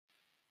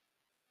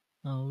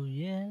Oh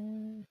yeah,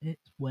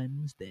 it's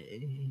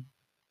Wednesday.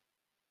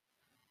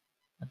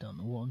 I don't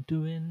know what I'm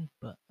doing,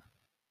 but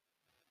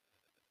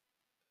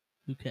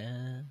who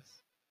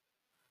cares?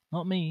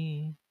 Not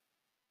me.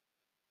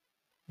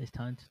 It's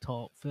time to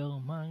talk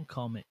film and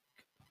comic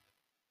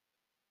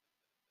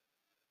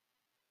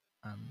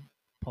and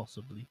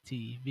possibly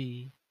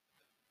TV.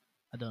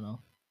 I don't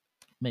know.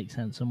 Makes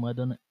sense somewhere,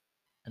 doesn't it?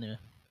 Anyway,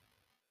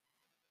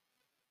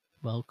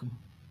 welcome.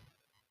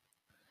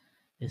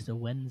 It's the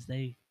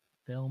Wednesday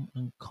Film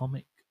and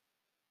Comic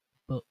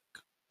Book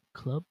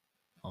Club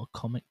or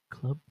Comic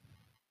Club.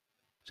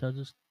 Should I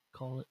just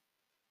call it?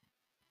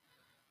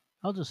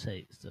 I'll just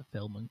say it's the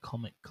Film and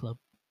Comic Club.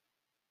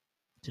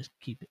 Just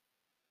keep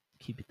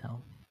it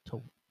down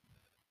to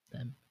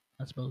them,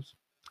 I suppose.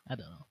 I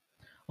don't know.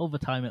 Over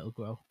time, it'll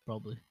grow,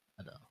 probably.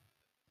 I don't know.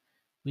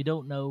 We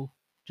don't know.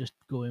 Just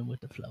going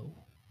with the flow.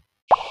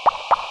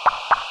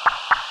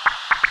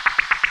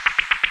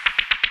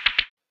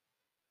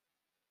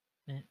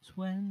 It's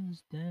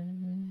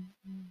Wednesday,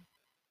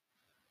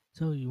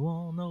 so you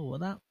all know what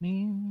that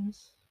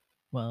means.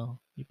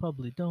 Well, you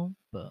probably don't,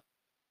 but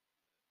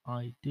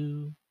I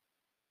do.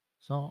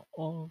 Sort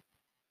of.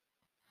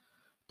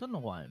 Don't know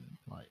why I'm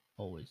like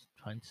always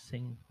trying to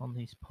sing on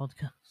these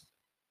podcasts.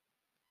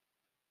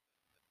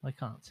 I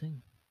can't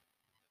sing.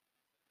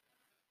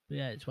 But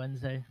yeah, it's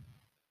Wednesday.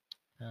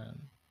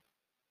 Um,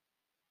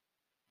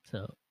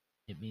 so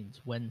it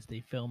means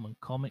Wednesday Film and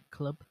Comic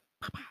Club.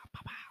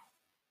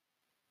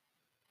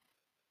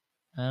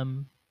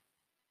 Um,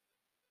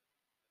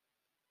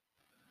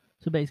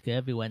 so basically,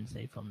 every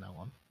Wednesday from now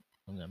on,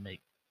 I'm gonna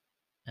make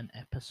an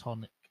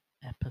episodic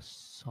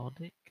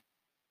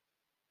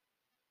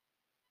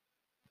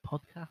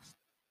podcast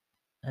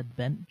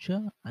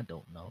adventure. I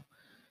don't know.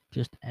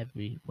 Just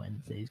every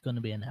Wednesday is gonna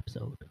be an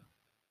episode,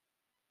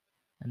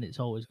 and it's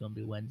always gonna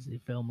be Wednesday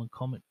Film and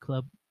Comic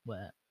Club,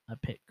 where I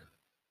pick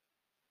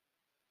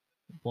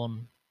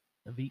one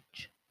of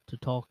each to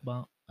talk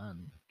about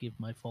and give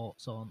my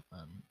thoughts on,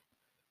 and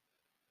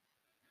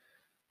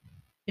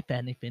if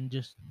anything,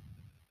 just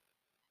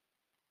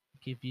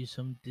give you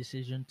some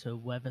decision to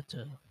whether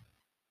to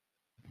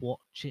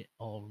watch it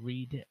or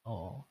read it,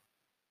 or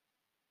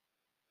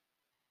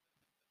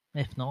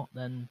if not,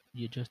 then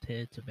you're just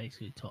here to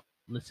basically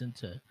listen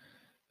to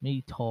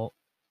me talk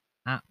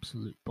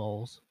absolute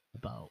balls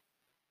about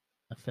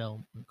a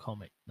film and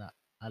comic that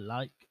I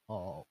like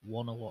or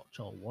want to watch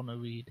or want to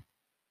read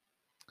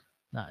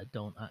that I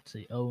don't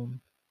actually own.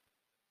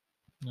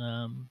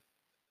 Um,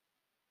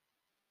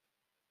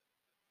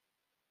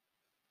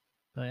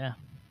 but yeah,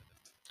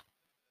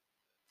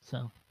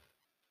 so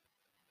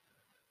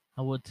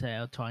I would say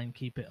I'll try and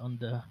keep it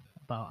under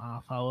about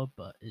half hour,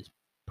 but it's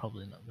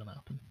probably not going to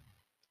happen.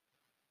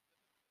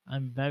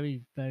 I'm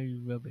very, very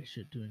rubbish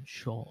at doing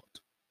short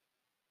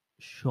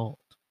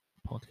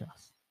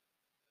podcasts,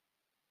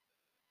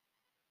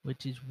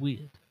 which is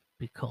weird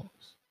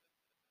because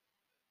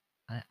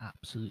I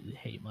absolutely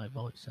hate my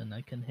voice, and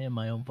I can hear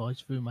my own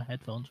voice through my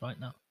headphones right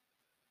now,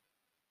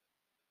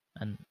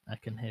 and I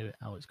can hear it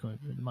how it's coming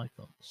through the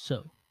microphone.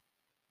 So,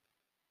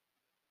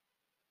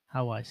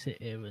 how I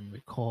sit here and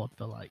record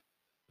for like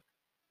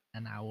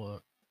an hour,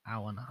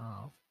 hour and a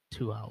half,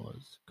 2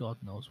 hours, God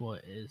knows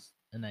what it is,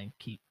 and then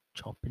keep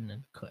chopping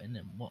and cutting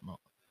and whatnot.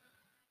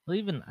 Well,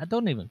 even I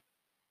don't even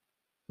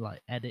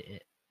like edit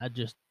it. I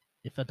just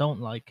if I don't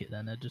like it,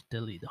 then I just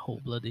delete the whole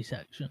bloody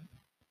section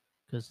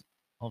because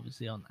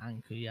obviously on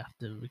Anchor you have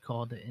to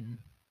record it in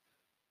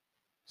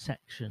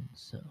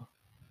sections. So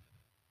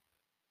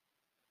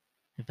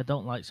if I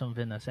don't like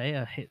something I say,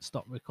 I hit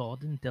stop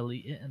recording,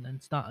 delete it, and then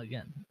start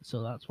again.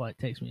 So that's why it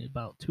takes me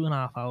about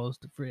 2.5 hours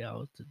to 3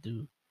 hours to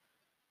do.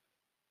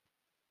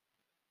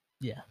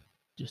 Yeah,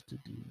 just to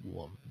do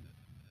one.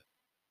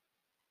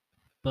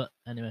 But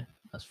anyway,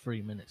 that's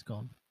 3 minutes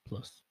gone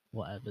plus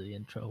whatever the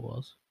intro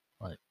was,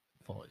 like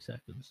 40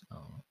 seconds. I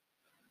don't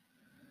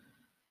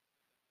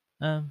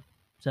know.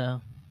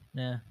 So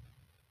yeah,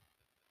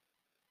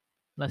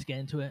 let's get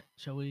into it,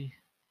 shall we?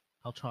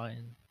 I'll try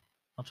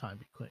and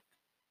be quick.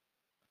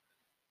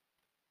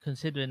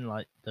 Considering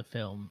like the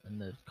film and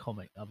the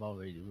comic I've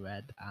already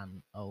read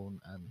and own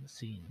and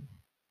seen,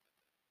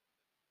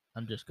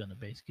 I'm just gonna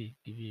basically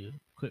give you a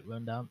quick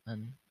rundown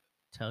and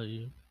tell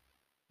you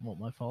what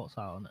my thoughts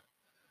are on it.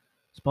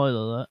 Spoiler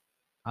alert: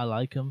 I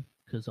like them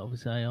because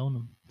obviously I own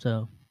them.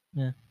 So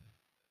yeah,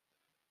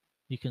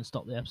 you can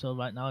stop the episode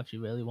right now if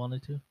you really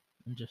wanted to,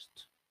 and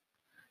just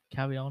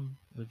carry on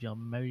with your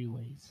merry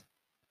ways.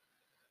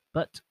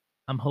 But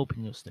I'm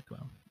hoping you'll stick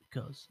around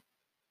because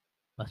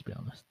let's be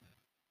honest,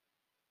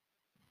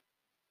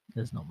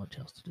 there's not much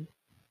else to do.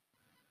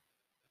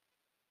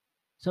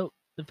 So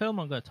the film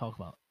I'm going to talk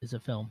about is a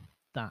film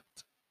that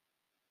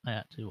I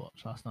actually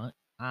watched last night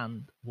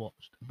and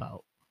watched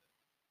about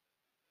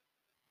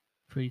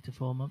 3 to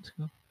 4 months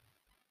ago,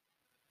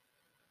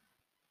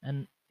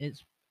 and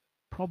it's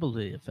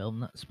probably a film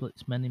that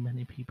splits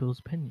many people's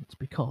opinions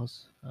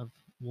because of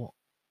what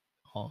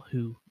or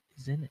who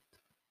is in it,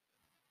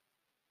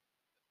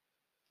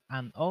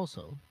 and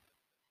also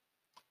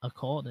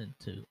according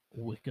to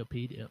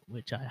Wikipedia,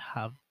 which I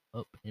have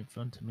up in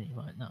front of me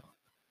right now,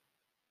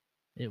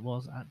 it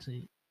was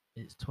actually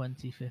its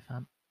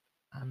 25th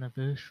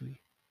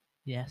anniversary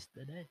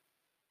yesterday.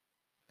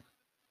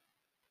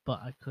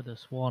 But I could have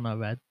sworn I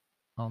read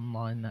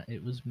online that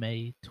it was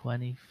May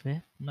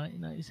 25th,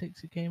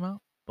 1996 it came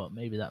out. But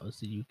maybe that was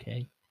the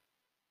UK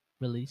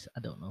release. I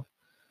don't know.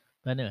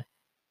 But anyway,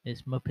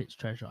 it's Muppets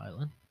Treasure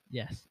Island.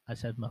 Yes, I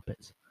said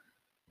Muppets.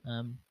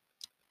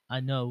 I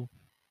know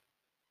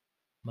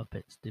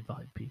Muppets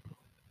divide people.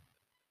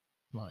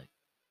 Like,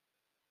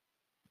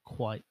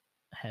 quite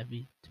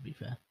heavy, to be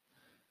fair.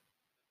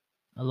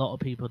 A lot of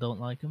people don't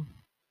like them.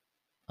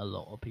 A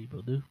lot of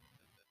people do.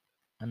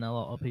 And a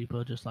lot of people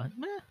are just like,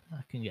 meh,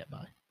 I can get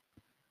by.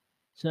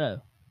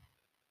 So,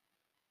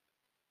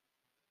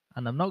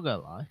 and I'm not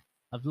gonna lie,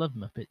 I've loved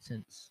Muppets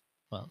since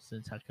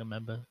I can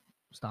remember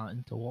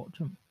starting to watch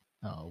them.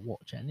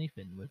 Watch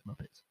anything with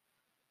Muppets.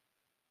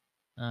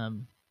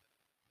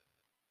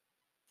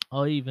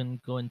 Or even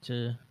going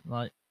to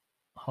like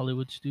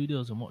Hollywood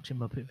Studios and watching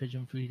Muppet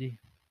Vision 3D.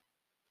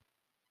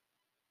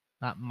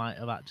 That might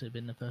have actually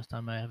been the first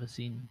time I ever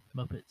seen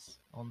Muppets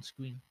on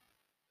screen,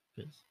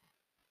 because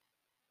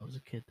I was a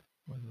kid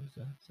when it was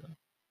there. So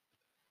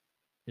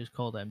it was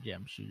called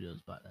MGM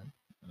Studios back then,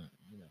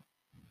 you know.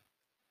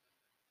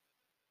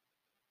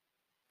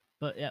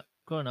 But yeah,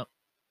 growing up,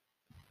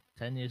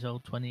 10 years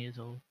old, 20 years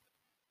old,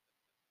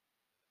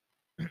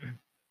 a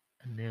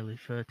nearly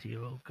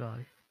 30-year-old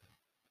guy,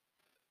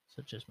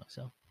 such as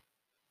myself,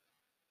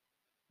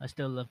 I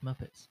still love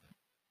Muppets.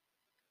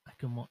 I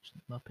can watch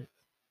Muppets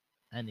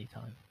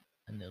anytime,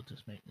 and they'll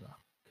just make me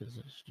laugh because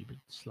of stupid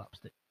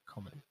slapstick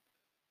comedy.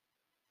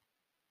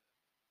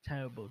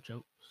 Terrible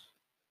jokes,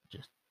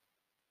 just,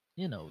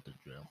 you know the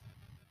drill.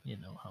 You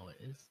know how it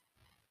is.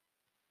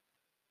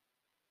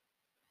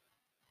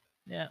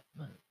 Yeah,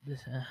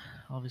 this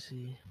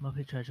obviously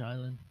Muppet Treasure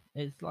Island.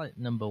 It's like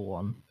number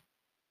one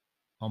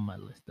on my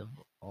list of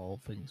all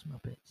things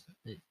Muppets.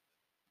 It's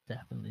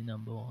definitely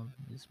number one.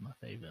 It's my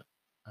favorite.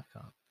 I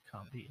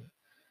can't beat it.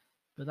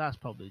 But that's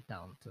probably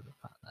down to the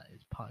fact that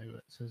it's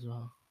pirates as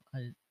well.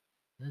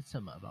 There's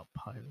something about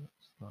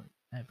pirates. Like,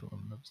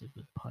 everyone loves a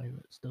good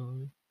pirate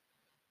story.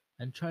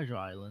 And Treasure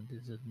Island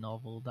is a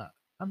novel that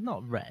I've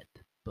not read,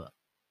 but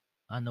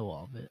I know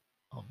of it,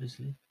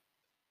 obviously,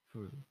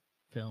 through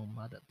film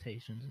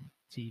adaptations and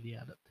TV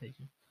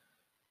adaptations.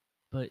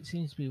 But it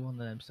seems to be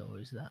one of them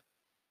stories that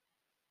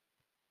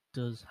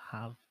does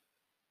have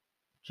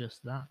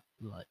just that.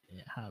 Like,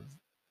 it has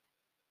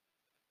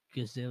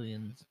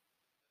gazillions,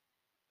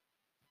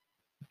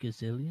 a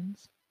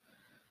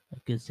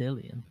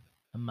gazillion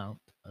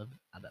amount of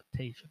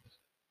adaptations.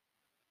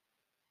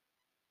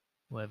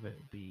 Whether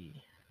it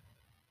be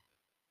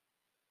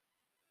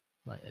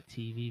like a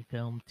TV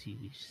film,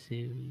 TV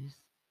series,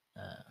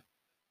 uh,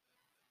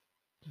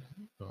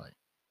 like,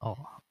 or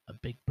a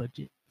big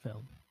budget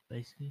film,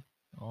 basically,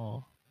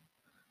 or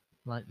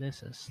like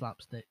this, a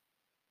slapstick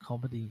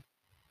comedy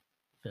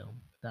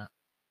film that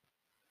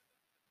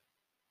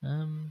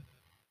um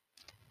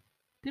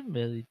didn't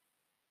really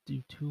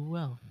do too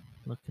well,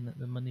 looking at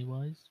the money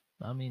wise.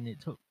 I mean,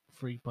 it took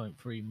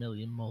 3.3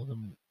 million more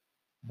than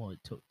what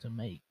it took to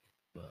make,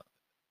 but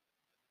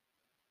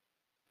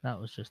that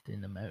was just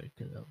in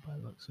America though, by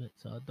the looks of it.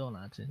 So I don't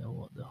actually know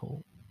what the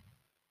whole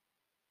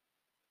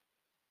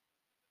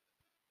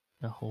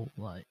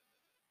like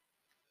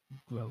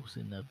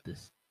grossing of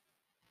this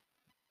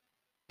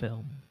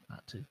film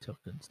actually took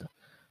and stuff.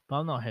 But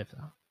I'm not here for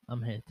that.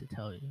 I'm here to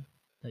tell you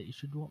that you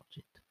should watch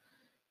it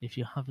if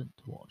you haven't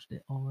watched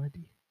it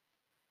already.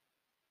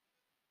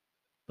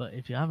 But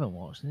if you haven't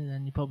watched it,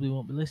 then you probably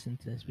won't be listening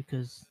to this,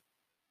 because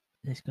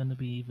it's going to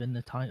be either in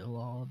the title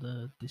or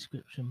the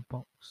description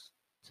box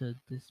to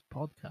this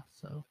podcast.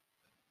 So,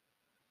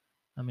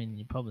 I mean,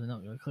 you're probably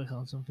not going to click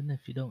on something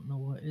if you don't know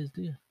what it is,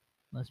 do you?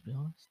 Let's be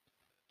honest.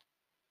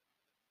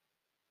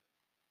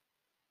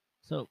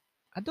 So,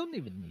 I don't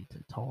even need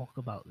to talk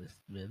about this,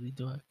 really,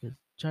 do I? Because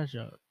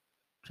Treasure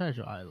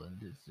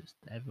Island is just,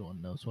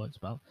 everyone knows what it's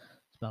about.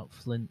 It's about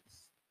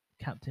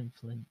Captain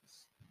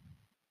Flint's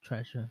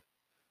treasure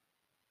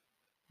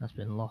that's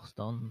been lost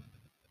on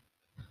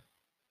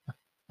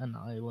an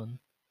island,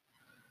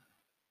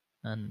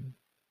 and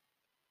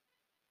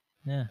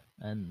yeah,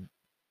 and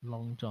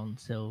Long John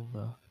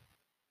Silver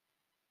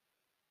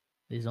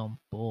is on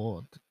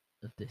board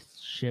of this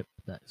ship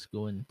that's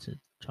going to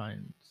try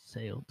and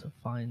sail to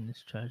find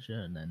this treasure,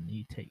 and then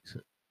he takes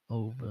it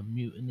over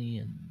mutiny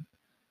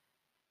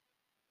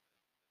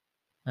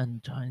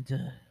and trying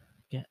to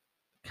get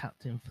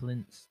Captain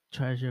Flint's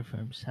treasure for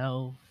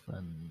himself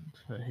and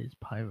for his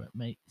pirate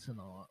mates and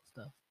all that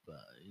stuff. But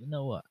you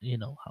know what? You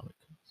know how it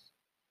goes.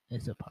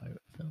 It's a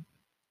pirate film.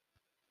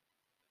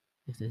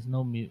 If there's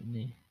no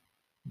mutiny,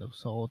 no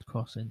sword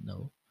crossing,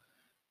 no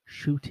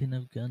shooting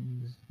of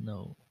guns,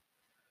 no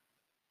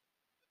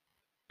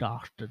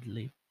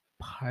dastardly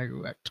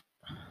pirate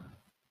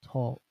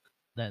talk,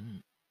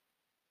 then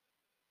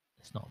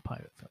it's not a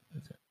pirate film,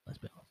 is it? Let's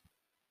be honest.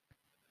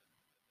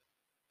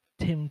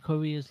 Tim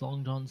Curry as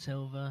Long John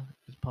Silver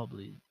is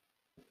probably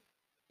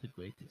the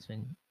greatest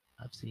thing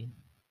I've seen,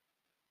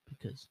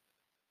 because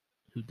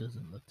who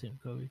doesn't love Tim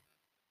Curry?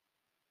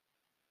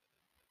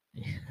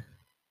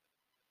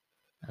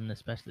 And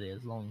especially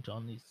as Long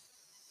John, he's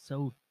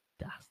so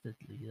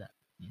dastardly that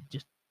you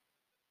just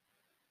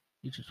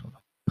want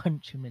to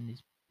punch him in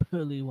his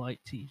pearly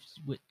white teeth,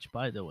 which,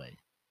 by the way,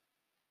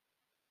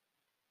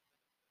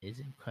 is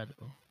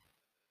incredible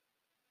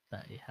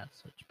that he has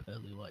such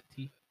pearly white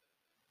teeth,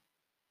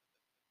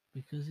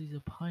 because he's a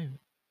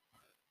pirate.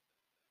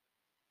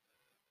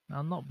 Now,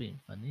 I'm not being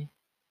funny.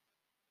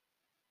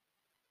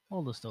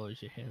 All the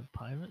stories you hear of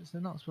pirates, they're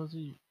not supposed to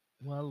be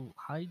well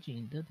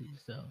hygiened, are they?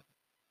 So,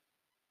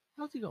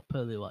 how's he got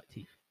pearly white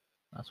teeth?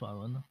 That's what I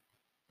wonder.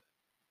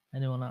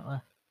 Anyone out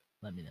there?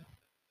 Let me know.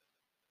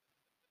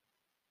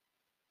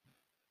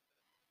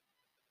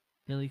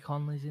 Billy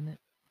Connolly's in it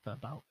for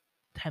about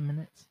 10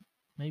 minutes,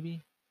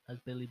 maybe, as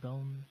Billy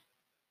Bones.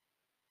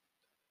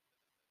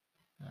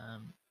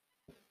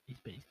 He's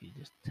basically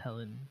just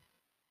telling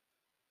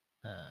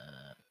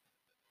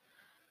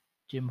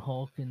Jim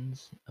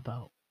Hawkins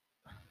about,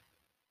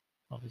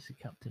 obviously,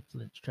 Captain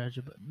Flint's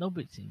treasure, but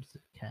nobody seems to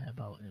care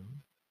about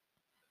him.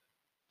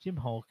 Jim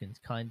Hawkins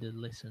kind of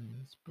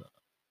listens, but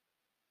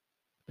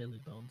Billy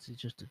Bones is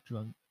just a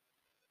drunk.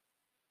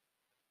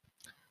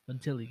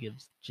 Until he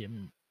gives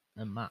Jim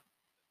a map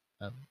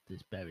of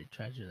this buried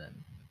treasure,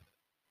 then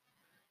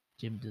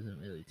Jim doesn't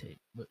really take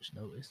much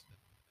notice.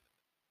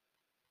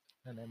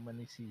 And then when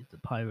he sees the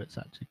pirates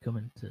actually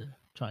coming to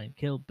try and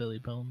kill Billy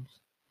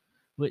Bones,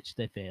 which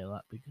they fail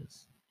at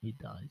because he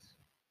dies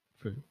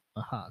through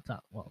a heart attack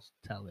whilst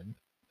telling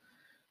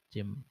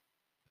Jim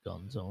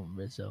Gonzo and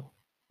Rizzo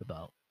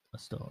about a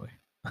story.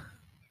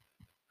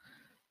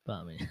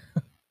 But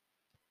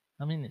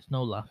I mean, it's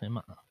no laughing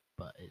matter,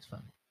 but it's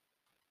funny.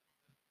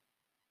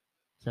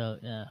 So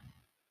yeah,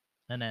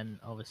 and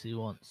then obviously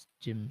once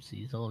Jim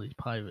sees all these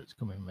pirates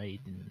coming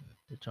raiding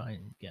to try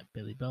and get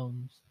Billy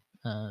Bones,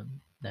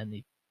 then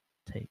he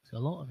takes a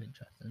lot of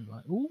interest and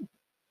like, ooh,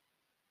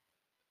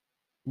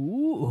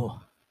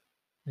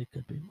 there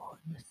could be more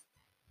in this.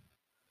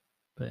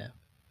 But yeah.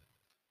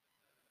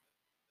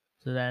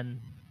 So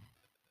then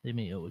they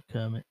meet up with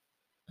Kermit,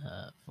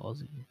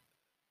 Fozzie,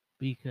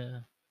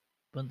 Beaker,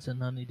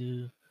 Bunsen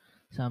Honeydew,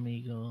 Sam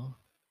Eagle,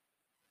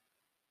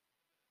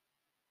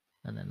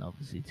 and then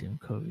obviously Tim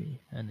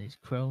Curry and his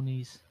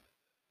cronies.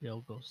 They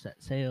all go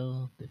set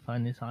sail, they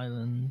find this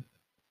island.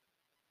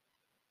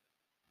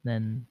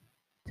 Then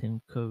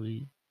Tim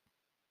Curry,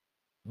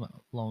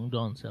 well, Long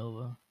John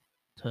Silver,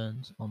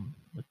 turns on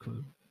the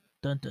crew.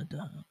 Dun dun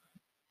dun.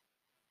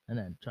 And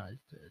then tries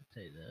to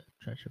take the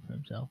treasure for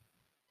himself,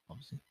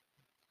 obviously.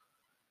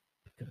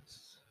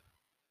 Because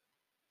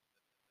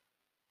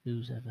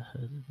who's ever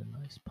heard of a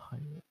nice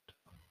pirate?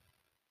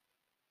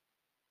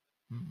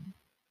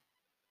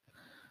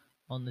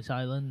 On this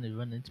island, they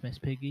run into Miss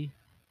Piggy,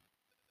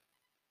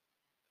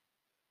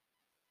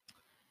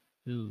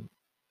 who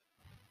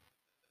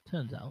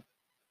turns out,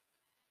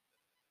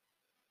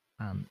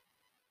 and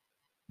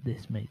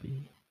this may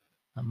be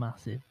a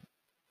massive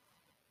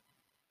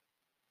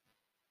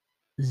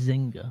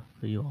zinger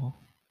for you all,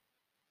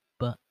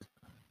 but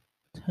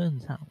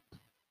turns out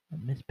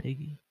that Miss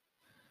Piggy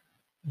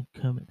and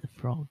Kermit the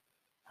Frog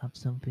have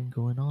something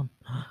going on.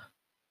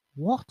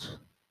 What?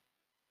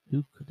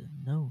 Who could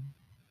have known?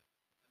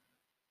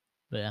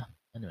 But yeah,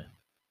 anyway.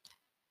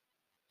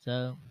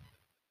 So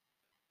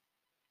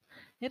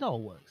it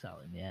all works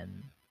out in the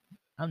end.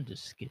 I'm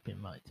just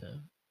skipping right to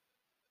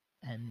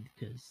end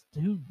because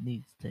who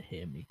needs to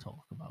hear me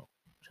talk about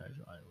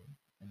Treasure Island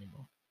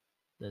anymore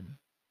than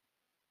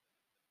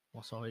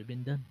what's already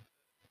been done?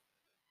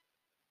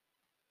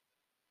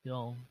 They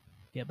all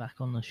get back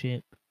on the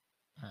ship.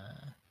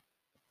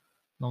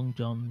 Long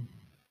John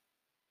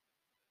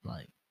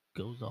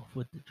goes off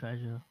with the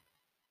treasure,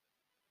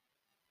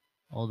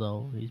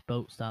 although his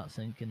boat starts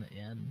sinking at the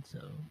end. So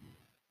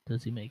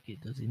does he make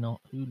it? Does he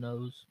not? Who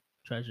knows?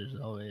 Treasure's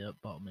already at the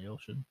bottom of the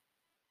ocean.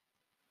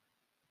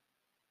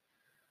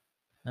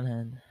 And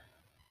then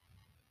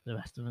the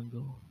rest of them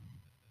go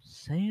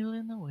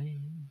sailing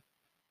away.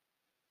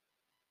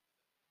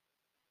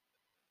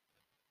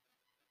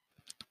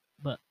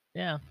 But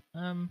yeah,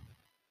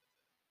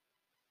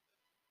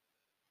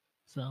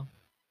 so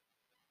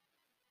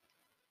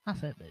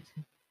that's it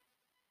basically.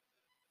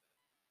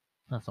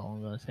 That's all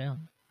I'm gonna say on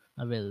it.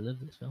 I really love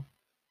this film.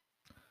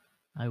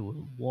 I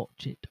will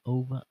watch it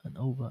over and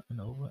over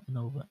and over and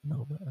over and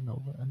over and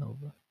over and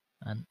over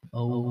and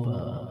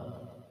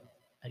over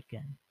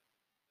again.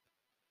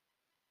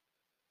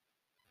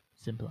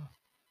 Simple as.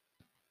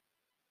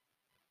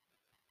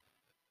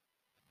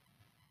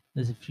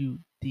 There's a few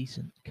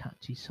decent,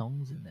 catchy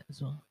songs in it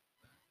as well.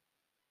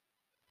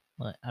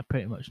 Like I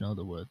pretty much know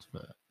the words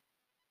for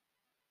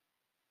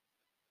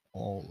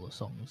all the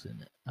songs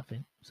in it. I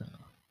think so.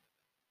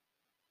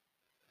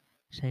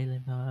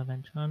 Sailing for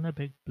adventure on a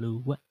big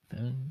blue wet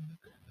thing.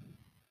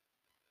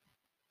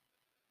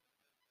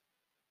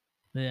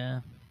 But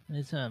yeah,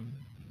 it's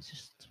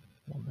just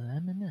one of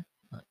them, isn't it?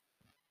 Like,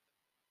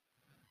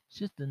 It's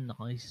just a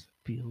nice,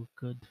 feel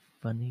good,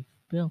 funny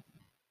film.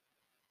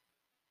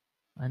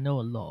 I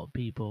know a lot of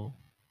people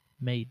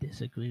may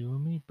disagree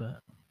with me, but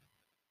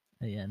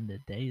at the end of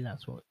the day,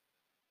 that's what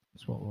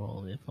we're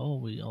all here for.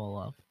 We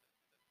all have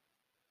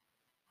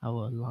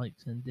our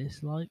likes and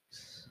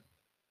dislikes.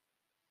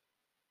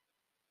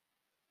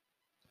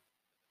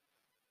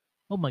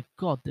 Oh my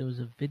god, there was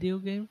a video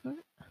game for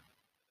it?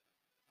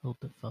 Hold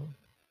the phone.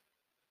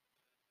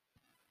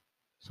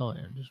 Sorry,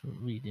 I'm just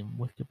reading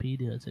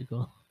Wikipedia as I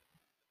go.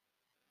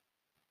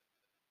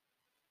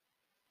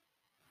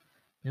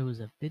 There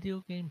was a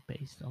video game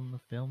based on the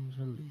film's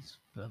release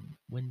from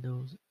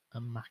Windows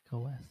and Mac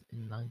OS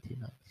in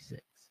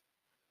 1996.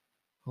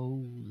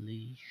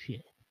 Holy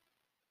shit.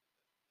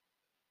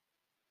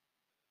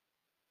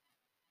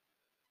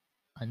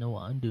 I know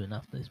what I'm doing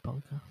after this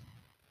podcast.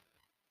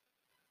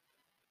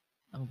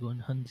 I'm going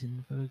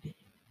hunting for a game.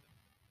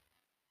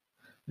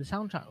 The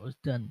soundtrack was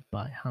done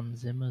by Hans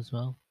Zimmer as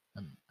well,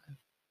 and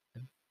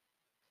I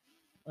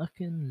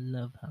fucking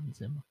love Hans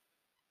Zimmer.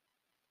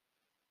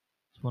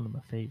 It's one of my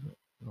favorite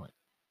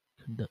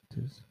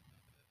conductors.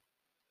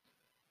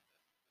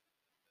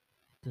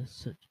 Does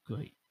such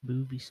great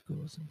movie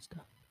scores and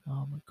stuff.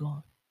 Oh my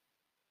god.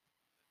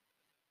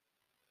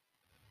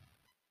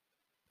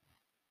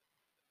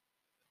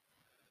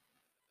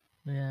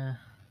 Yeah.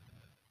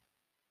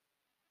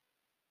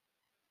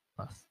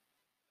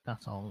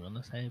 That's all I'm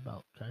gonna say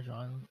about Treasure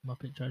Island,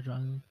 Muppet Treasure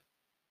Island.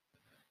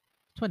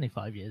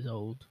 25 years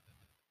old.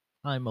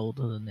 I'm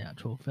older than the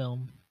actual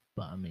film,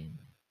 but I mean,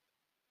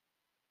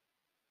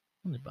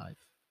 only by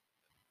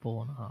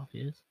 4.5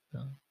 years, so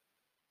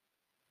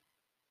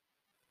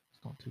it's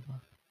not too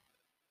bad.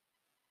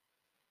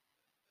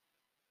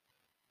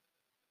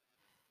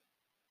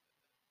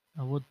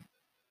 I would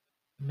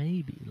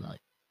maybe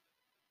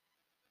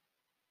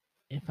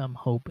if I'm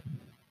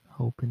hoping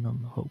on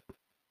the hope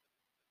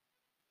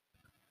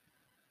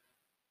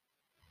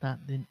that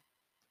they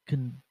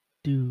can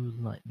do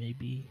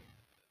maybe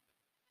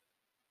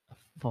a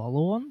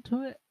follow on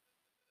to it,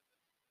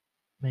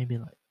 maybe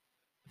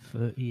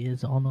 30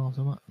 years on or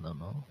something. I don't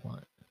know,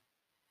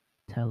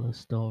 tell a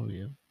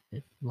story of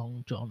if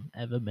Long John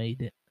ever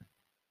made it,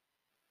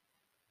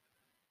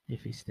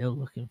 if he's still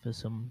looking for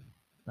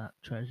that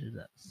treasure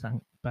that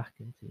sank back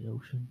into the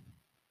ocean,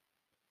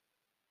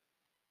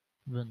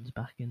 runs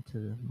back into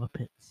the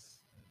Muppets.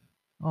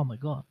 Oh my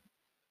god,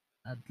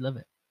 I'd love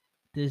it.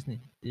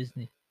 Disney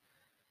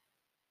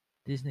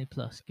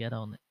Plus, get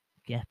on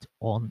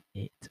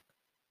it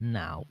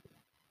now,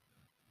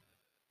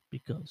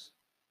 because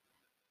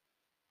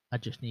I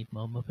just need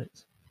more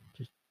Muppets.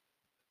 Just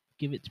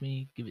give it to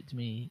me, give it to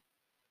me,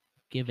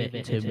 give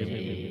it to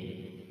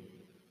me.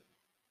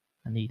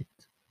 I need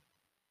it.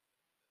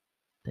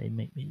 They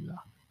make me laugh.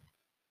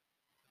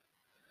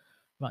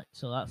 Right,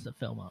 so that's the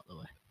film out of the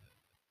way.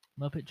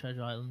 Muppet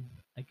Treasure Island,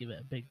 I give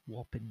it a big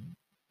whopping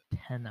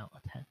 10 out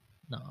of 10.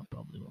 No, I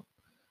probably won't.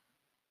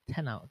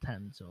 10 out of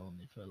 10s are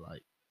only for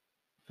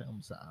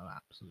films that are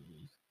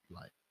absolutely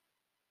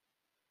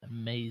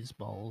amaze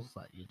balls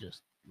that you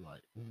just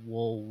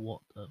whoa,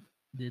 what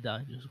did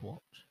I just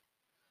watch?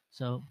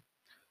 So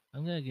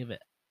I'm gonna give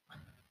it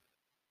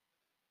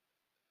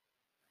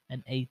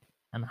an 8.5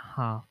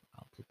 out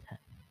of 10,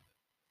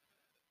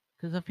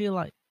 because I feel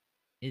like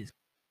it's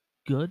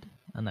good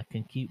and I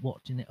can keep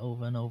watching it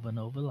over and over and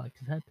over, like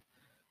I said.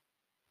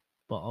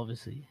 But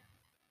obviously,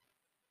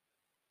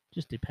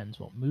 just depends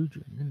what mood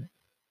you're in, isn't it?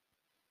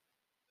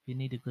 If you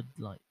need a good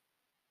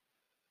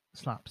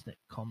slapstick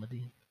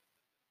comedy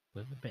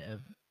with a bit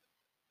of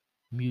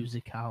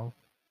musical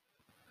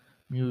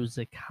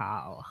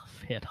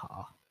theater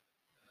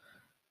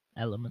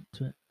element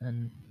to it,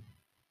 and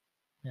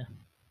yeah,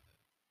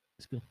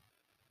 it's good.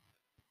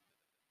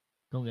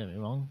 Don't get me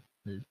wrong,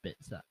 there's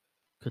bits that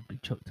could be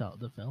chucked out of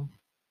the film,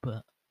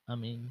 but I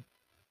mean,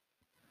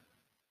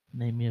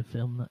 name me a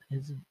film that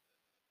isn't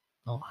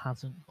or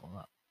hasn't got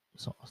that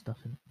sort of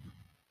stuff in it.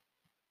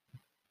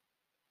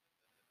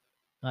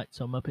 Right,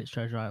 so Muppets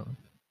Treasure Island,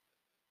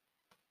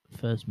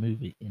 first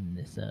movie in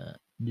this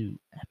new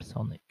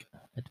episodic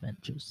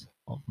adventures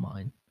of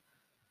mine.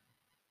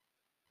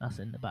 That's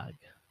in the bag.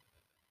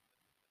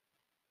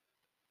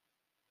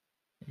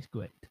 It's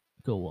great.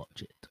 Go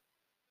watch it.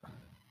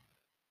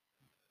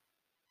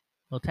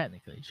 Well,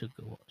 technically, you should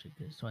go watch it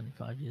because it's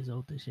 25 years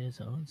old this year,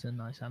 so it's a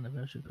nice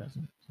anniversary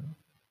present. So.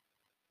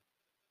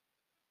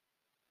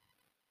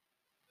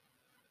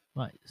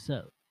 Right,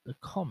 so the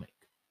comic.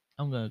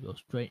 I'm gonna go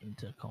straight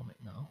into the comic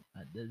now.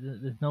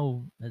 There's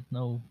no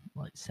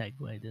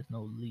segue. There's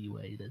no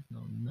leeway. There's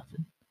no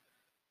nothing.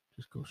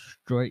 Just go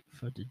straight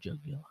for the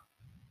jugular.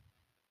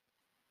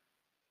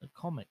 The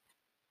comic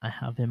I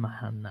have in my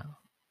hand now.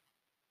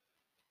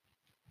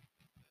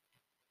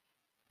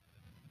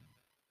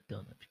 I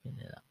don't know if you can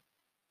hear that.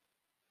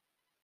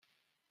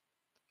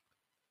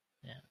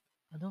 Yeah,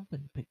 I don't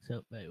think it picks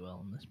up very well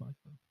on this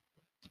microphone.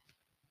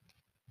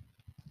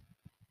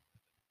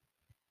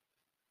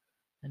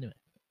 Anyway,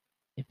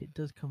 if it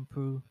does come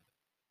through,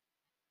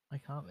 I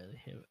can't really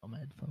hear it on my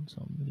headphones,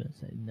 so I'm gonna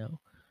say no.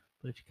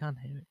 But if you can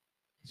hear it,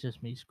 It's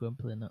just me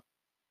scrimpling up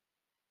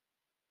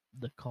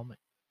the comic,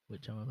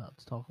 which I'm about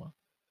to talk about.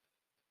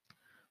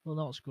 Well,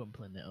 not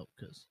scrimpling it up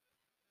because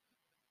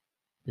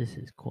this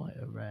is quite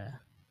a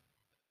rare,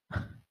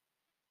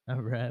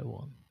 a rare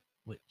one,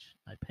 which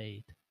I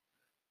paid.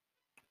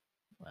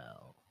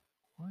 Well,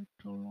 quite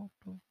a lot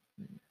of.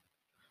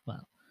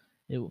 Well,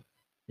 it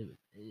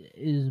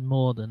is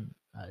more than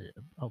I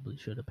probably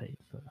should have paid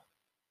for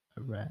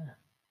a rare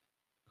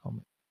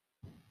comic.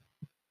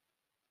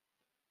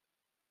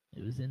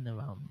 It was in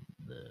around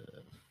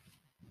the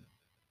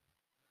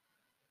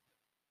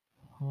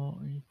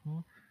 40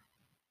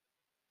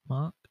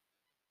 mark,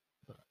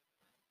 but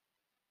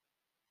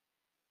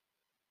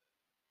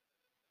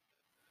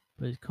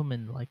it's come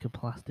in like a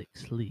plastic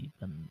sleeve,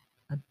 and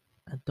I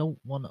I don't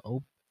want to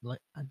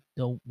I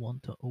don't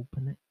want to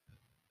open it,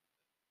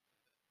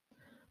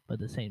 but at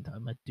the same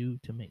time I do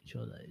to make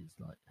sure that it's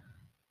like.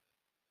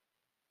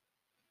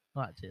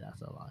 Well, actually,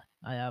 that's a lie.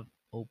 I have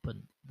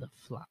opened the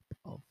flap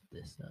of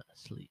this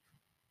sleeve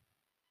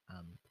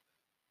and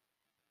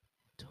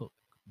took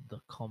the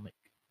comic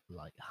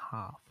like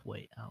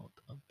halfway out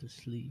of the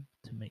sleeve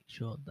to make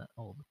sure that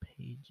all the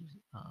pages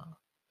are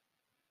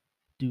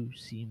do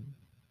seem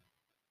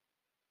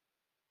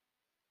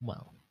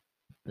well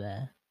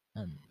there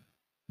and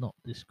not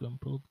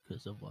disgruntled,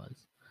 because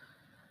otherwise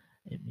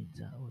it means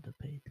that I would have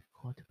paid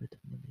quite a bit of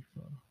money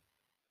for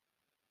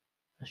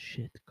a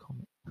shit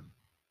comic.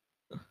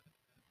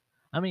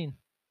 I mean,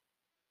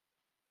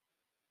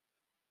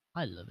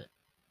 I love it.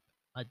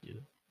 I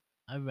do.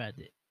 I read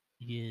it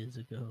years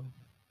ago.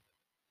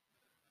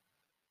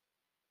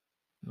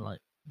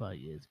 Like, by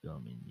years ago, I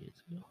mean years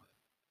ago.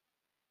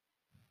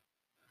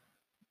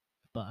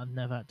 But I've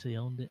never actually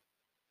owned it.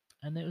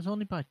 And it was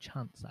only by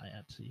chance I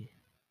actually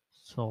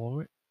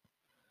saw it,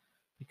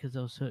 because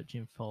I was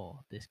searching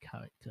for this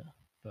character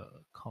for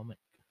a comic.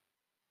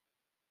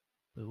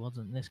 But it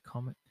wasn't this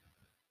comic.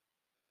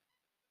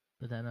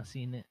 But then I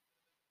seen it,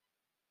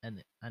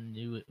 and I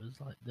knew it was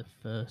like the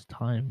first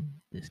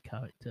time this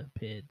character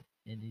appeared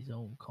in his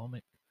own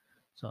comic.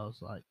 So I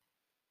was like,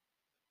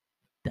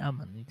 damn,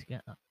 I need to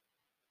get that.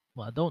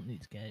 Well, I don't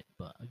need to get it,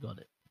 but I got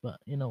it. But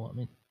you know what I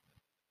mean.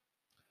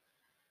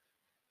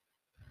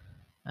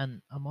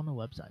 And I'm on a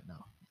website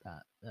now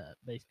that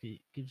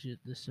basically gives you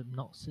the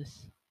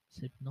synopsis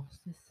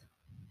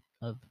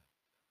of,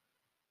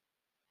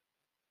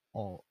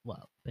 or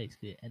well,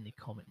 basically any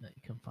comic that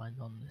you can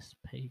find on this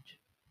page.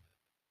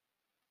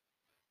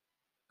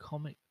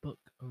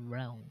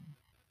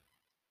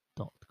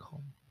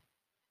 Comicbookrealm.com.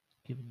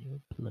 Giving you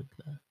a plug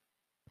there.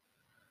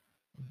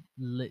 I've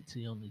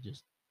literally only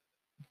just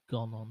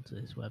gone onto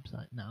this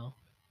website now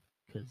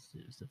because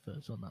it was the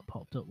first one that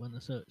popped up when I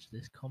searched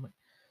this comic.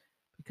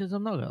 Because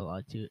I'm not gonna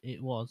lie to you, it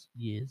was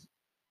years,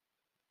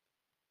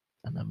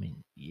 and I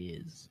mean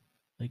years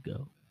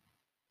ago.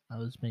 I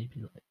was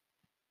maybe like,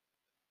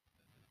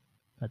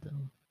 I don't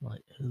know,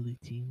 like early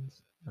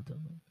teens. I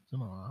don't know,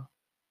 something like that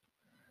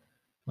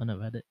when I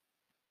read it.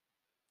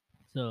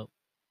 So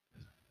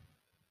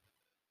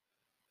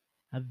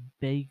I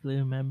vaguely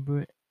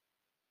remember it,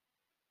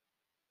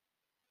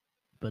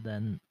 but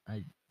then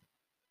I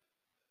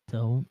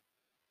don't.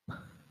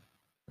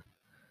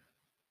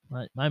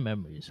 Like, my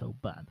memory is so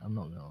bad, I'm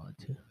not gonna lie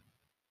to you.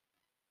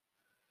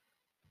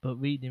 But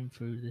reading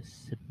through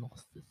this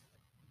synopsis,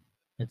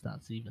 if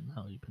that's even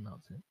how you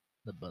pronounce it,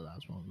 but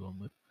that's what I'm going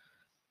with.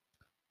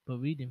 But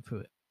reading through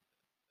it,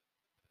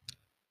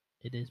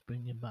 it is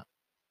bringing back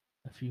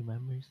a few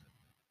memories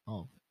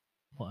of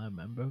what I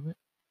remember of it.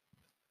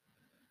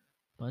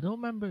 But I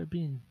don't remember it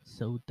being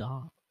so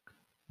dark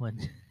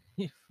when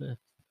you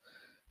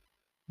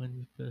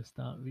first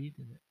start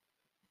reading it.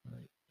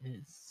 Like,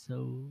 it's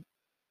so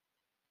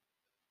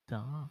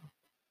dark.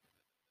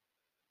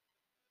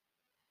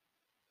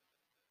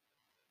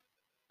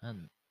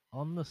 And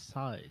on the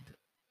side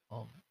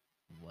of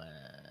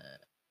where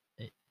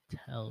it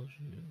tells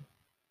you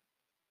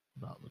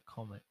about the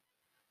comic,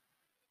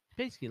 it's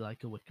basically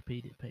like a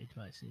Wikipedia page,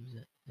 right? Seems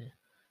it, yeah.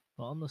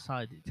 But on the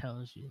side, it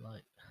tells you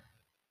like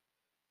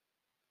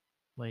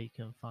where you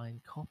can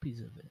find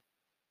copies of it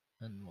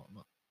and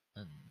whatnot,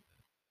 and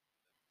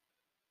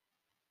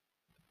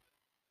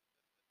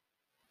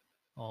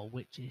or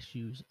which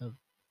issues of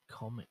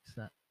comics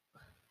that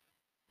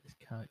this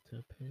character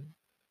appears.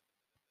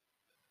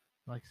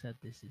 Like I said,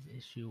 this is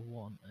issue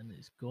 1, and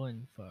it's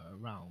going for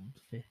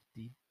around $50.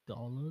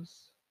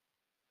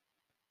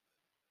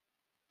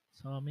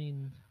 So I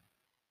mean,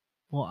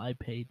 what I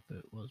paid for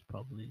it was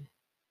probably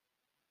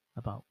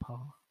about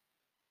par.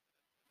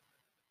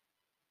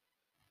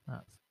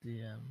 That's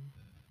the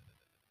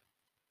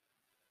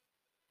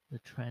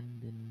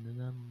trend in the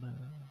number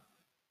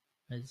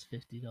is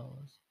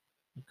 $50,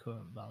 the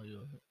current value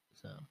of it.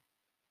 So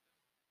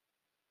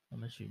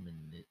I'm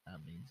assuming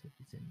that means if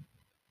it's in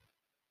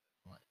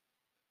like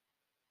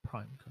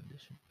prime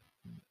condition,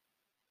 and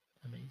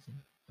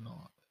amazing and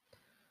all that.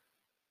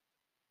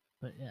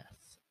 But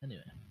yes,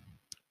 anyway,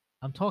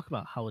 I'm talking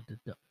about Howard the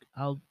Duck.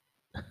 I'll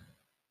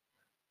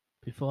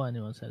before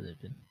anyone says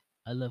anything,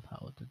 I love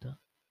Howard the Duck.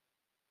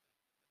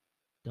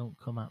 don't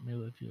come at me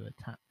with your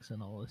attacks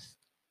and all this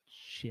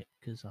shit,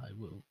 because I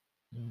will.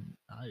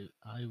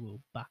 I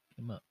will back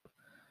him up.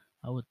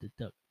 Howard the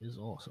Duck is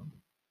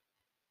awesome,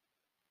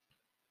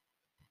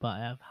 but I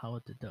have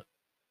Howard the Duck,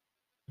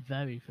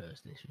 very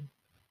first issue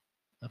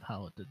of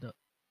Howard the Duck,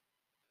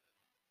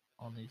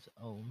 on his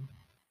own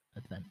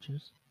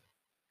adventures,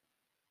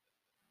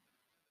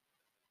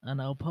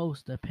 and I'll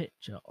post a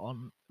picture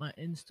on my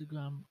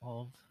Instagram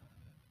of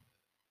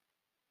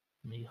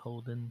me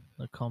holding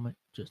the comic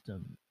just to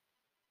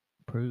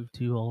prove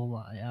to you all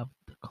that I have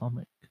the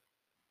comic.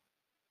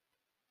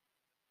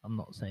 I'm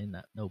not saying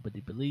that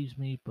nobody believes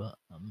me, but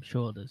I'm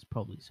sure there's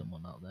probably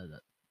someone out there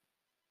that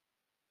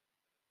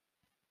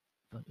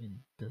fucking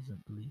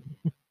doesn't believe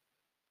me.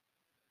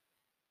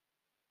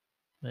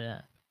 But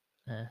yeah,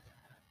 uh,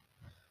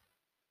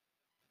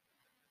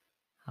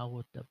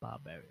 Howard the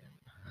Barbarian.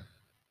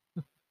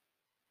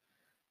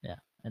 Yeah,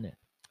 anyway,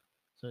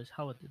 so it's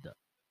Howard the Duck,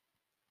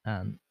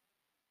 and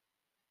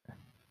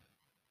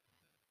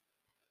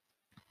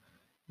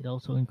it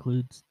also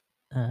includes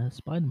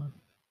Spider-Man,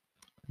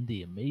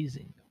 the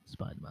Amazing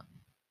Spider-Man,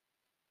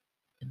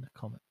 in the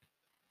comic,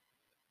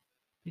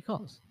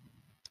 because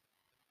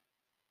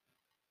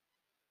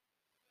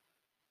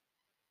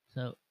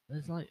so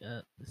there's like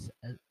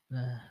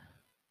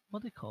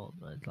what they called?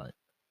 It's like,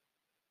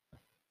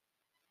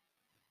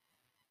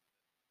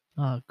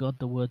 oh god,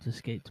 the words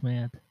escaped my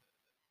head.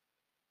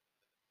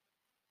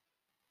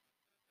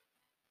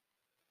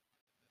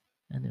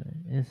 Anyway,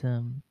 it's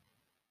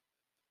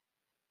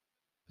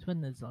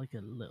when there's like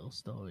a little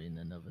story and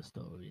another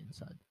story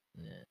inside.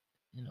 Yeah,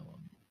 you know.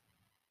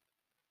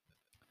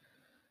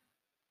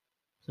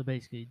 So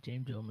basically,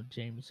 James Jonah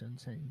Jameson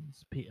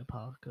sends Peter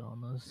Parker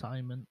on an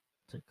assignment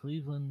to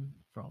Cleveland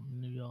from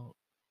New York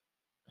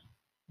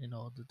in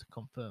order to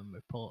confirm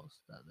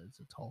reports that there's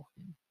a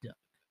talking duck,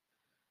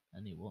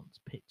 and he wants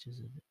pictures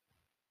of it.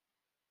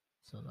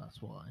 So that's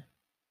why.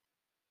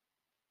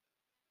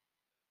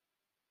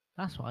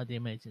 That's why the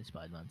Amazing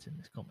Spider-Man's in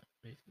this comic,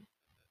 basically.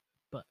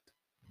 But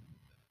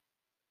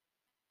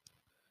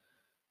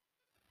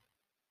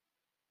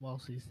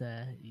whilst he's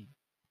there, he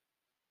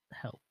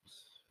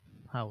helps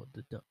Howard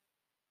the Duck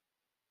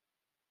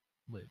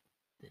with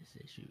this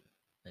issue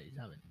that he's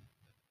having.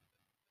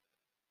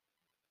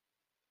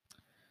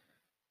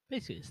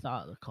 Basically, the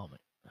start of the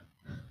comic.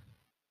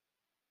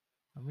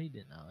 I'm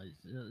reading now.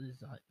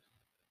 It's like,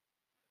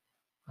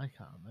 I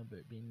can't remember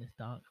it being this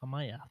dark. I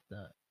might have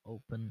to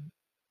open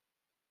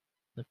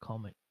the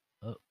comic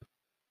up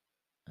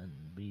and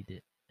read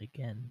it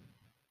again.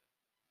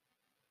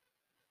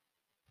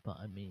 But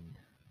I mean,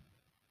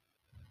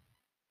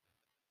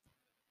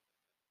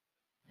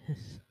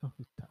 it's so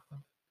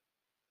dark.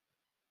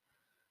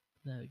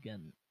 There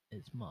again,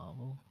 it's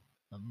Marvel,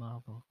 and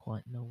Marvel are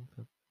quite known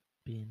for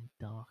being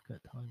dark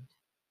at times.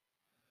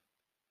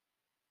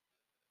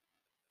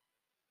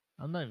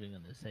 I'm not even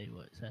going to say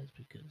what it says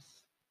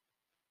because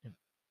it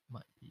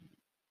might be,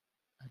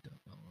 I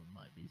don't know, it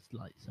might be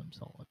like some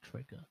sort of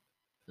trigger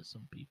for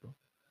some people.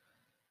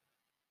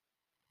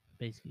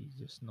 Basically, he's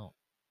just not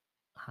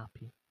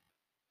happy,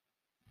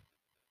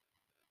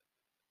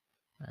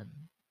 and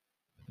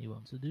he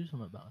wants to do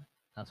something about it.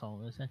 That's all I'm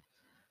going to say.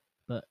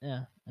 But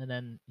yeah, and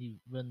then he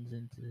runs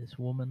into this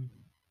woman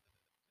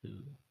who,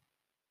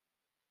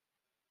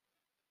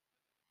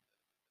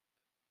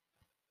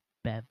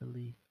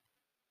 Beverly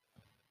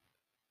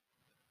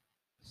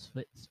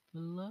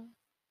Switzler?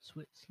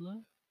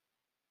 Switzler?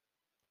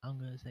 I'm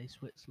going to say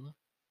Switzler.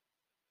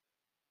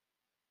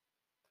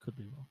 Could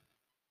be wrong.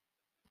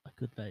 I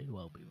could very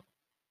well be wrong.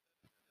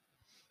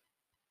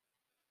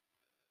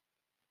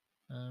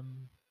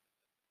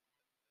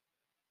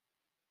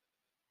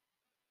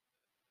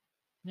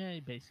 Yeah,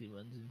 he basically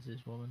runs into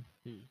this woman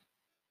who,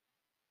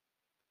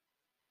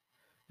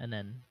 and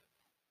then,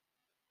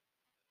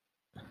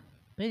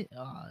 I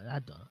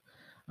don't know.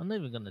 I'm not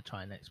even going to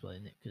try and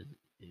explain it because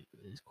it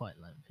is quite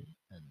lengthy.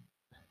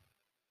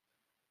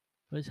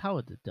 But it's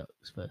Howard the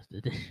Duck's first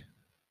edition.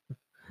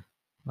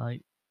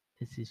 Like,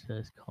 it's his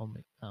first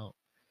comic out.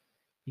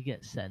 He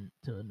gets sent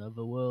to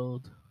another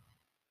world,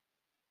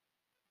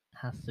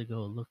 has to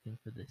go looking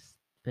for this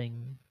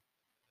thing,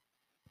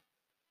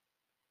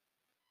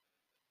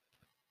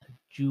 a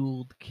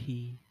jeweled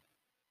key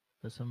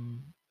for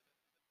some.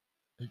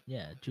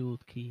 Yeah,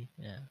 jeweled key.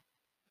 Yeah,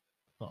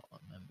 thought I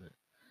remember it.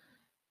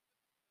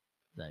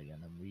 There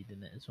again, I'm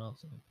reading it as well,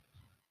 so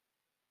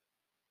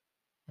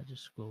I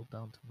just scrolled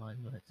down to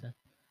find what it said.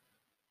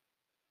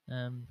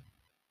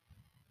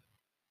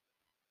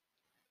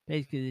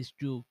 Basically, this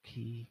jewel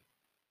key,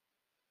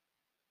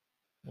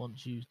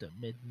 once used at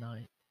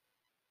midnight,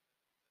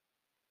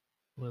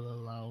 will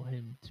allow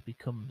him to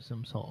become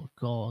some sort of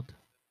god.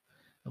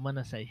 And when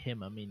I say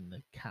him, I mean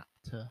the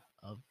captor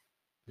of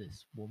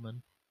this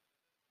woman,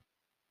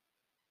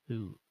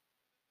 who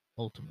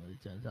ultimately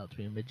turns out to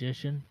be a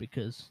magician,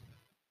 because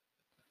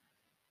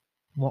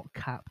what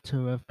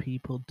captor of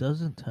people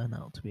doesn't turn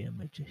out to be a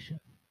magician?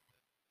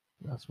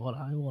 That's what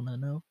I want to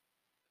know.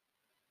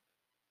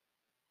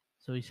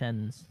 So he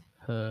sends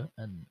her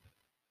and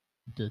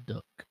the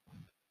duck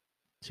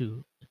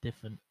to a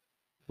different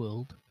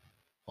world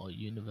or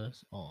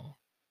universe or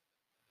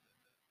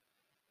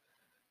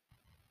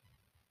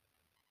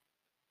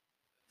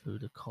through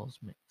the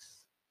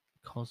cosmics.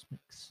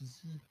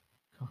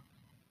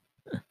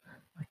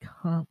 I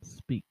can't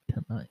speak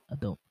tonight. I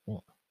don't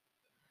want.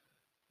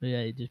 But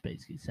yeah, he just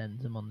basically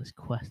sends him on this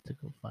quest to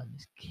go find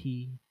this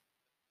key.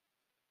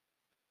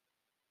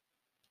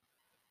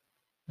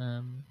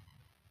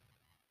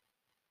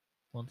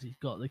 Once he's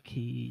got the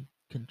key, he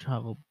can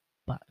travel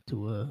back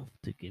to Earth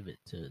to give it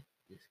to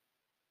this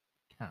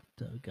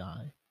captor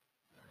guy.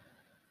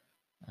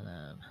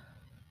 And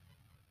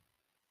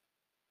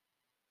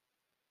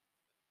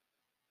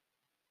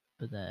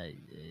but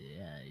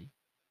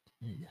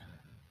yeah,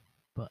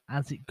 but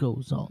as it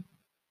goes on,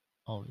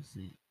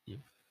 obviously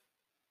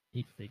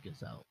he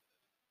figures out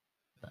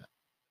that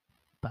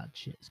bad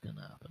shit's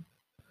gonna happen.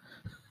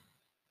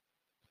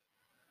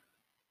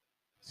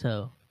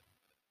 So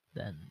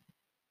then,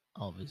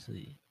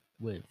 obviously,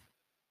 with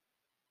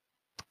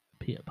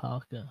Peter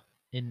Parker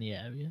in the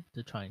area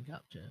to try and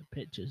capture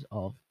pictures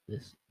of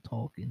this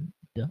talking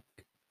duck,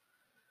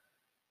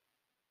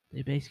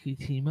 they basically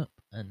team up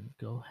and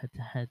go head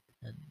to head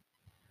and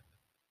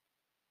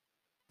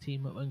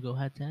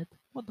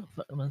What the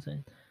fuck am I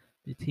saying?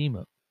 They team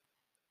up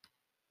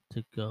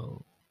to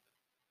go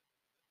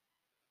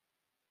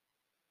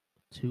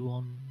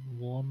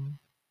 2-on-1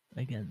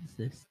 against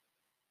this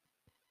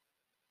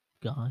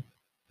guy,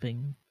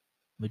 thing,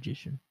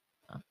 magician.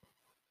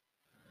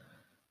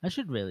 I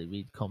should really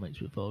read comics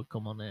before I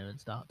come on here and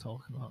start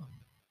talking about them.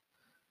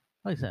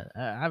 Like I said,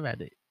 I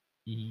read it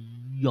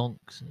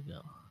yonks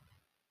ago,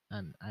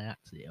 and I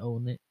actually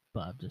own it,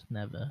 but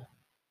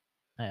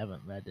I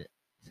haven't read it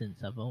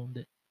since I've owned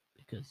it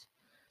because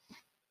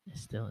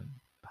it's still in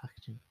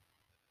packaging.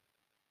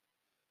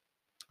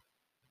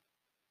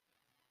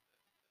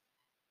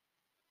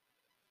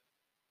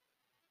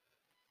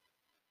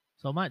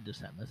 So I might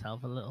just set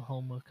myself a little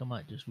homework. I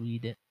might just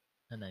read it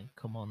and then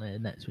come on here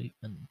next week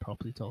and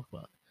properly talk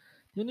about it.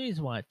 The only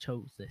reason why I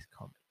chose this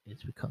comic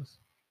is because,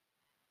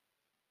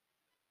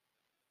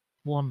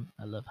 one,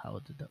 I love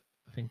Howard the Duck.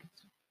 I think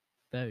it's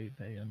very,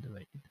 very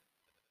underrated.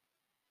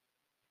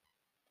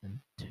 And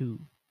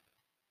two,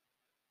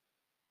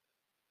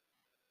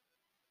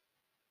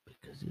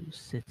 because it was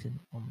sitting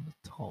on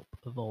the top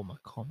of all my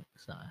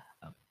comics that I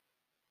have.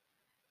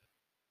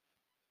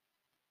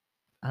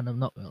 And I'm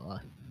not gonna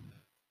lie,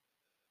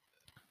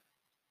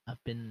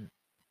 I've been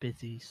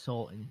busy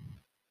sorting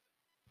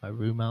my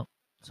room out,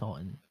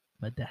 sorting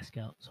my desk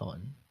out,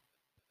 sorting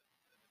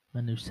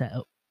my new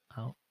setup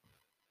out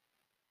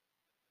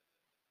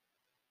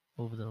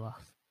over the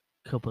last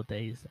couple of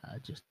days that I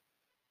just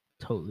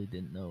totally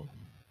didn't know.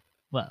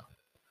 Well,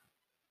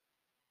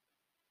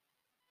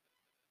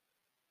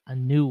 I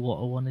knew what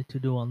I wanted to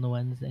do on the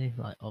Wednesday,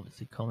 like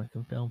obviously comic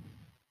and film,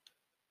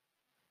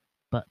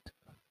 but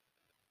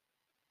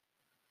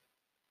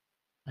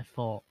I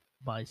thought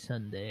by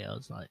Sunday I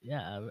was like,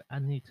 yeah, I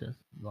need to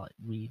like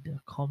read a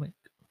comic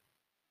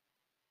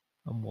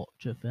and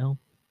watch a film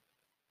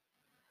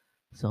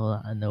so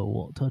that I know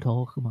what to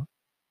talk about.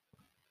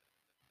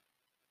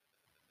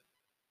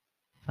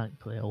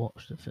 Thankfully, I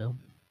watched the film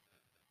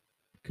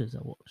because I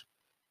watched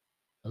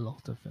a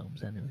lot of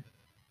films anyway.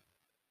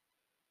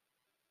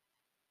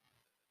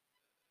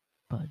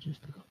 But I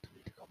just forgot to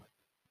read a comic.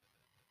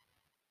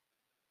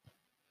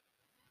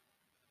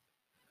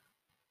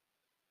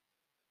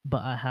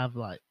 But I have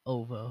like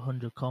over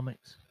 100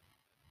 comics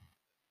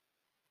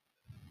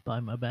by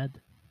my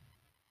bed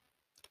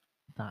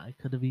that I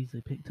could have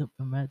easily picked up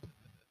and read.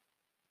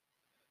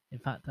 In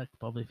fact, I could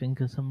probably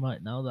think of some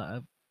right now that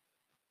I've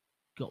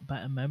got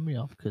better memory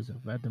of because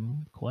I've read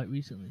them quite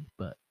recently.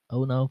 But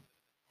oh no,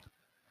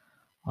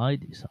 I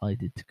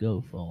decided to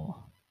go for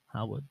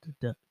Howard the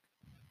Duck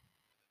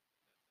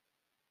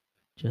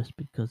just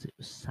because it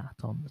was sat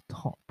on the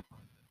top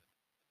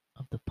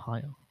of the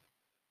pile.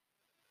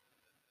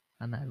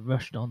 And I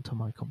rushed onto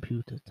my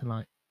computer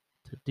tonight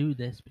to do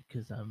this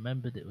because I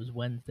remembered it was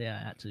Wednesday. I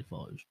actually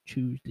thought it was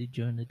Tuesday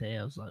during the day.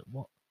 I was like,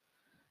 what?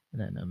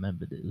 And then I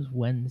remembered it was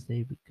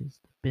Wednesday because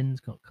the bins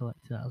got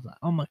collected. I was like,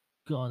 oh my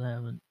god, I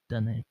haven't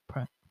done any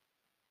prep.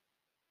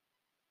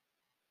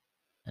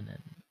 And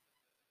then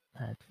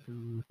I had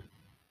food,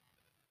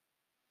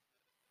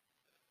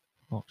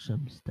 watched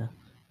some stuff.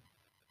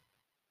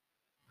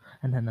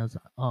 And then I was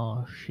like,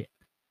 oh shit,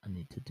 I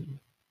need to do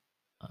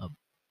a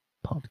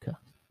podcast.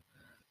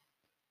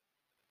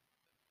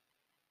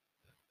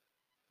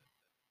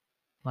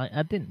 Like,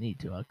 I didn't need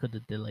to. I could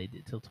have delayed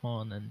it till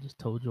tomorrow and then just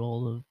told you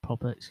all the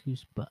proper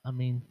excuse. But I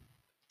mean,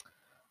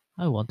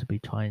 I want to be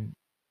try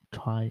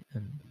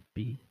and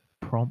be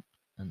prompt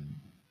and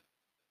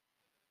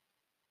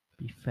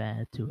be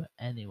fair to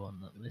anyone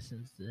that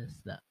listens to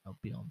this, that I'll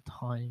be on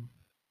time.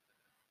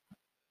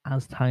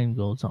 As time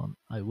goes on,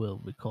 I will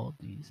record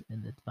these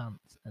in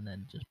advance and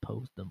then just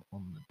post them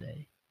on the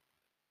day.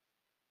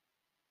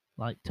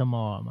 Like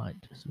tomorrow, I might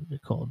just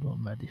record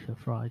one ready for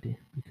Friday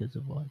because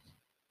otherwise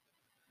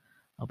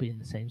I'll be in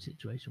the same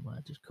situation where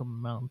I just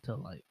come around till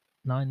like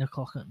 9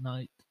 o'clock at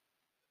night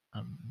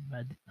I'm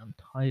ready. I'm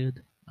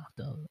tired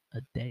after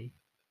a day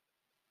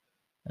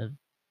of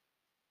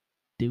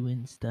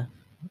doing stuff,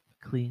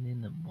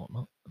 cleaning and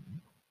whatnot.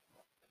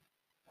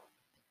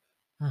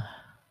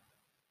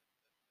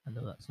 I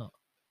know that's not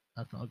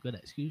a good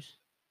excuse.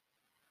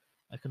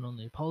 I can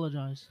only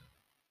apologize.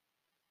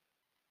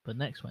 But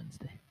next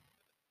Wednesday,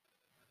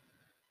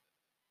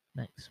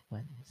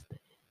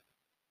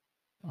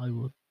 I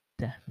will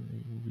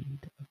definitely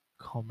read a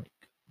comic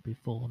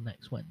before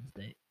next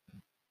Wednesday,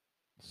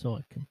 so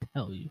I can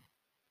tell you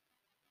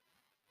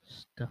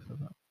stuff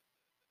about,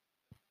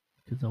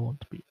 because I want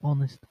to be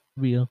honest,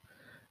 real,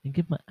 and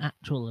give my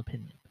actual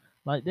opinion.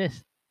 Like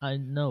this, I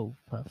know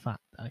for a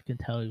fact I can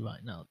tell you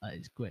right now that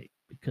is great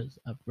because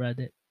I've read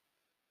it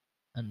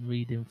and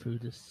reading through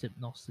the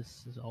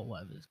synopsis or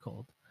whatever it's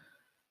called.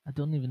 I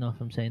don't even know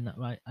if I'm saying that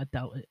right. I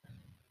doubt it.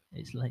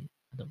 It's late.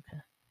 I don't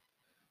care.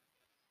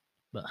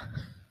 But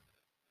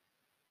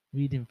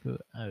reading through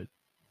it, I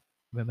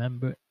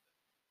remember it.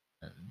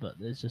 But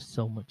there's just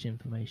so much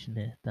information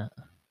here that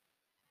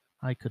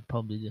I could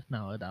probably just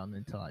narrow down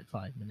into like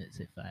 5 minutes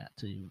if I had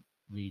to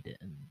read it.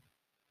 And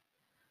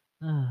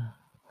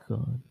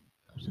God,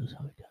 I'm so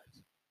sorry,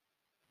 guys.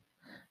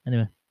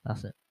 Anyway,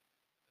 that's it.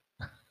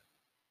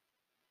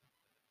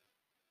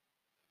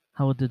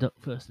 Howard the Duck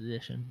first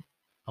edition.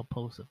 I'll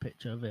post a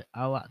picture of it.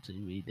 I'll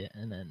actually read it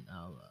and then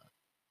I'll.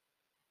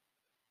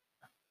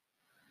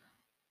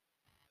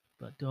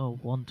 But do I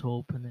want to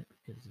open it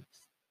because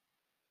it's?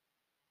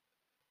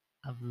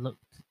 I've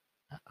looked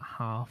at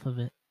half of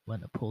it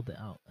when I pulled it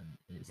out and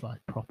it's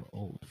like proper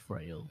old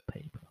frail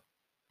paper.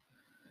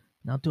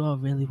 Now, do I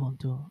really want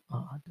to?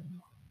 Oh, I don't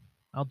know.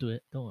 I'll do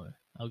it. Don't worry.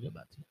 I'll get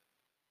back to you.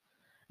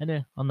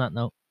 Anyway, on that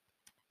note,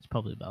 it's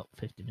probably about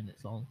 50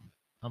 minutes long.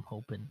 I'm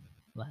hoping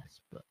less,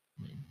 but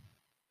I mean,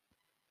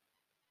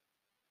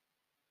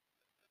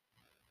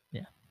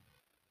 yeah.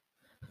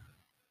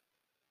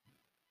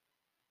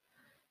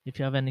 If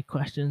you have any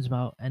questions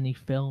about any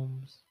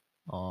films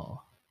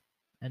or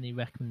any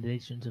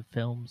recommendations of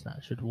films that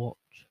I should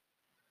watch,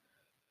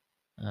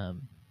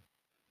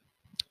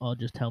 or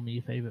just tell me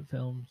your favorite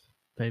films,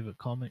 favorite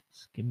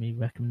comics, give me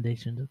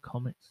recommendations of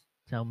comics,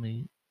 tell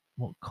me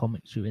what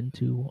comics you're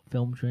into, what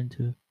films you're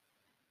into.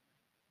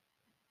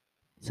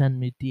 Send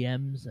me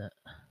DMs at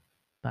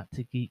Back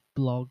to Geek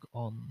blog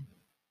on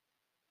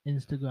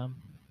Instagram.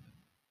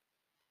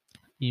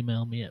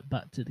 Email me at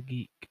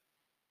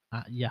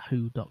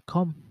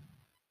backtothegeek@yahoo.com.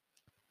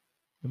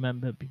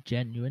 Remember, be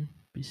genuine,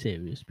 be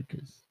serious,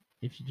 because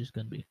if you're just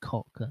going to be a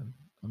cock, then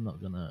I'm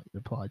not going to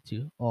reply to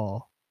you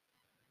or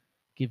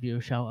give you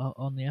a shout out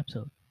on the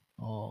episode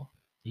or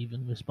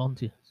even respond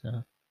to you.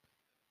 So,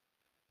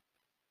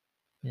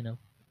 you know,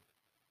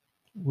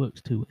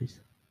 works two ways.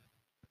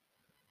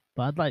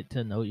 But I'd like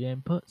to know your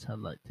inputs. I'd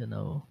like to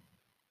know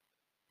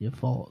your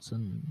thoughts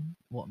and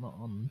whatnot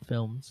on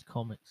films,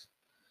 comics.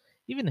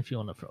 Even if you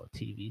want to throw a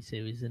TV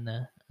series in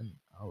there, and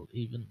I'll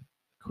even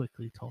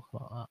quickly talk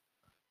about that.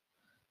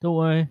 Don't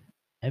worry,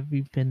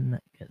 everything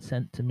that gets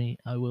sent to me,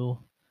 I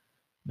will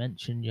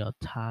mention your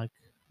tag,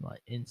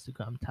 like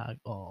Instagram tag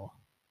or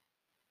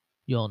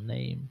your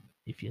name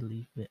if you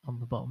leave it on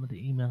the bottom of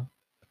the email.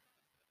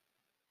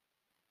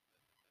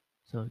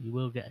 So you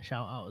will get a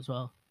shout out as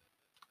well.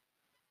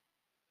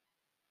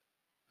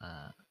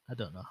 I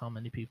don't know how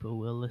many people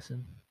will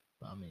listen,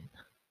 but I mean,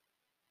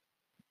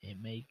 it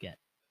may get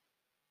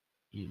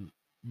you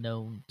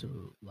known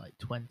to like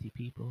 20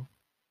 people,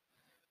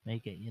 may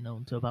get you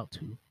known to about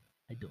 2.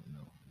 I don't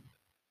know.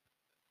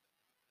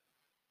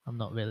 I'm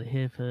not really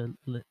here for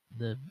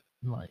the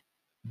like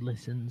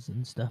listens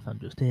and stuff. I'm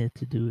just here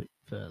to do it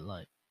for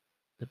like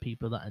the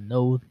people that I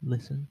know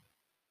listen,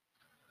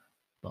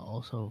 but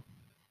also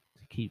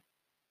to keep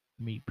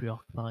me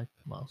preoccupied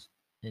whilst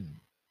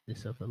in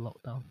this other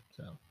lockdown.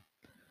 So,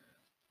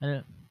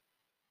 anyway,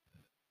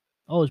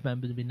 always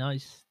remember to be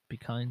nice, be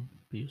kind,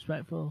 be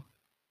respectful,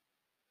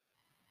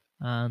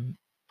 and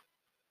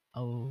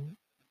I'll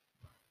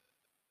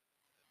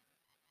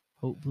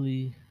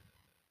hopefully,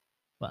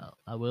 well,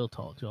 I will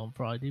talk to you on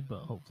Friday,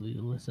 but hopefully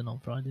you'll listen on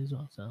Friday as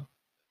well. So,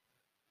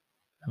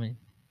 I mean,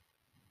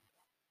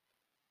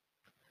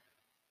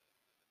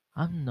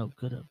 I'm no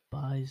good at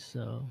buys,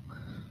 so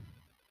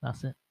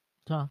that's it.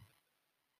 Ta.